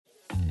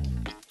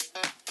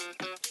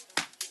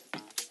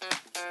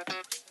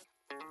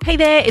Hey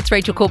there, it's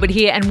Rachel Corbett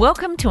here, and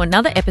welcome to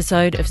another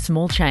episode of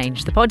Small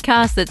Change, the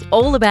podcast that's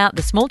all about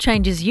the small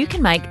changes you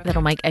can make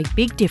that'll make a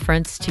big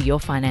difference to your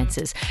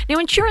finances. Now,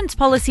 insurance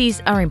policies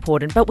are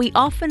important, but we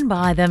often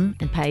buy them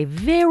and pay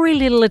very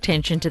little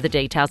attention to the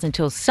details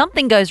until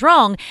something goes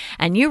wrong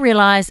and you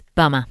realise,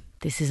 bummer,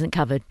 this isn't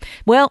covered.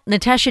 Well,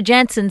 Natasha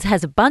Janssens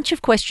has a bunch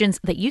of questions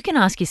that you can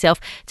ask yourself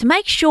to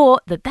make sure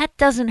that that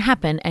doesn't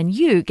happen and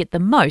you get the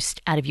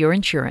most out of your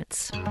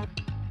insurance.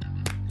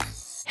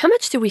 How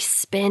much do we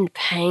spend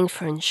paying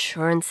for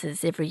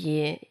insurances every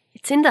year?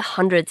 It's in the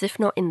hundreds, if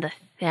not in the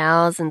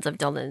thousands of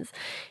dollars.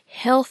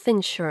 Health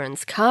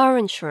insurance, car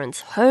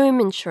insurance, home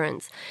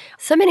insurance.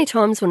 So many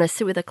times when I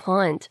sit with a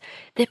client,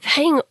 they're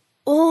paying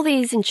all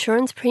these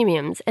insurance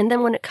premiums, and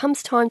then when it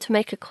comes time to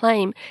make a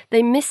claim,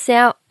 they miss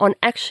out on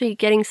actually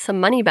getting some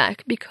money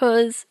back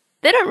because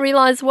they don't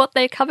realise what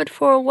they're covered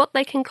for or what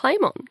they can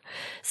claim on.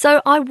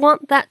 So I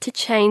want that to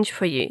change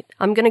for you.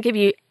 I'm going to give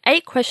you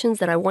 8 questions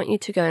that I want you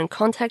to go and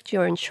contact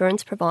your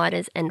insurance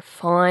providers and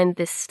find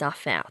this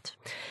stuff out.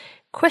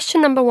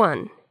 Question number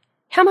 1,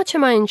 how much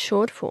am I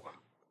insured for?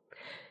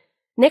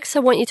 Next, I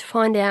want you to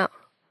find out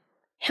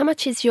how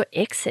much is your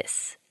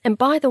excess. And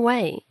by the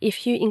way,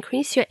 if you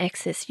increase your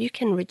excess, you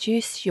can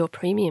reduce your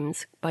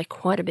premiums by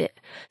quite a bit.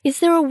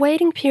 Is there a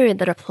waiting period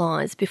that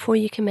applies before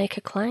you can make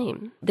a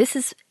claim? This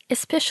is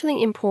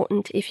especially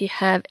important if you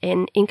have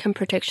an income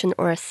protection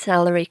or a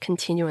salary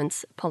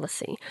continuance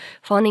policy,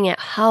 finding out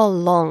how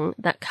long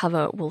that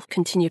cover will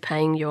continue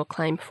paying your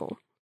claim for.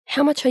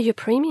 How much are your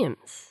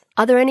premiums?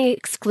 Are there any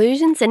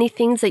exclusions, any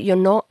things that you're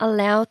not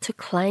allowed to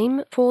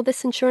claim for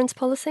this insurance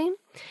policy?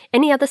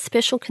 Any other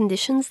special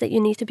conditions that you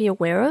need to be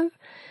aware of?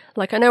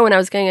 Like I know when I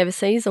was going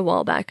overseas a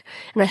while back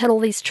and I had all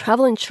these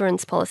travel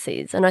insurance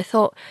policies and I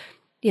thought,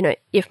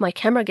 if my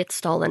camera gets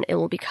stolen, it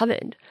will be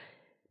covered.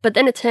 But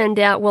then it turned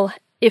out, well,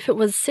 if it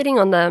was sitting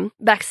on the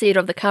back seat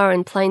of the car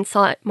in plain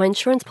sight, my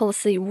insurance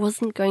policy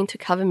wasn't going to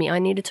cover me. I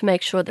needed to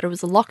make sure that it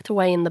was locked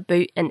away in the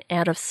boot and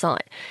out of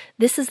sight.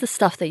 This is the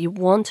stuff that you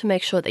want to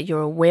make sure that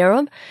you're aware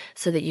of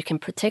so that you can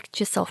protect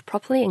yourself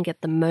properly and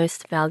get the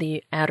most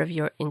value out of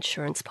your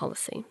insurance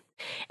policy.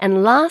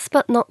 And last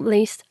but not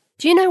least,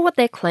 do you know what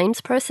their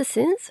claims process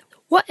is?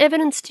 What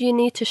evidence do you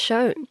need to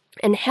show?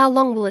 And how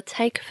long will it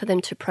take for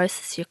them to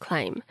process your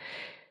claim?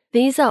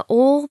 These are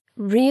all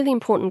really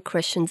important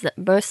questions that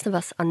most of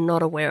us are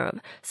not aware of.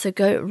 So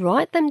go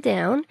write them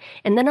down,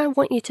 and then I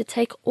want you to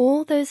take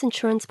all those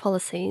insurance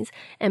policies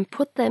and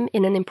put them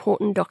in an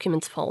important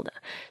documents folder.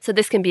 So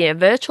this can be a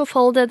virtual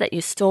folder that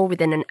you store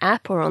within an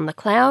app or on the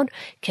cloud,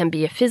 can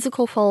be a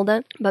physical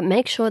folder, but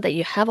make sure that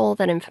you have all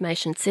that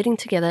information sitting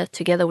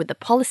together with the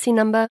policy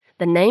number,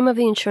 the name of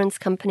the insurance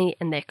company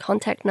and their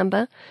contact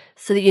number,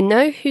 so that you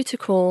know who to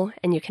call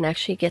and you can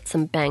actually get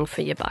some bang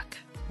for your buck.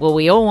 Well,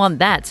 we all want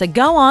that. So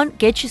go on,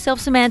 get yourself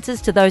some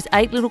answers to those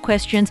 8 little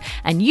questions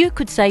and you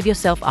could save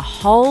yourself a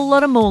whole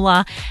lot of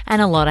moolah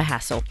and a lot of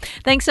hassle.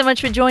 Thanks so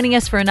much for joining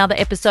us for another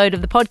episode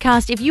of the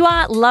podcast. If you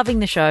are loving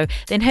the show,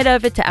 then head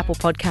over to Apple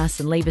Podcasts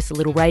and leave us a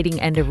little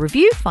rating and a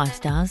review. 5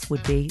 stars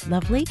would be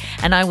lovely.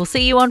 And I will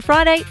see you on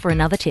Friday for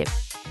another tip.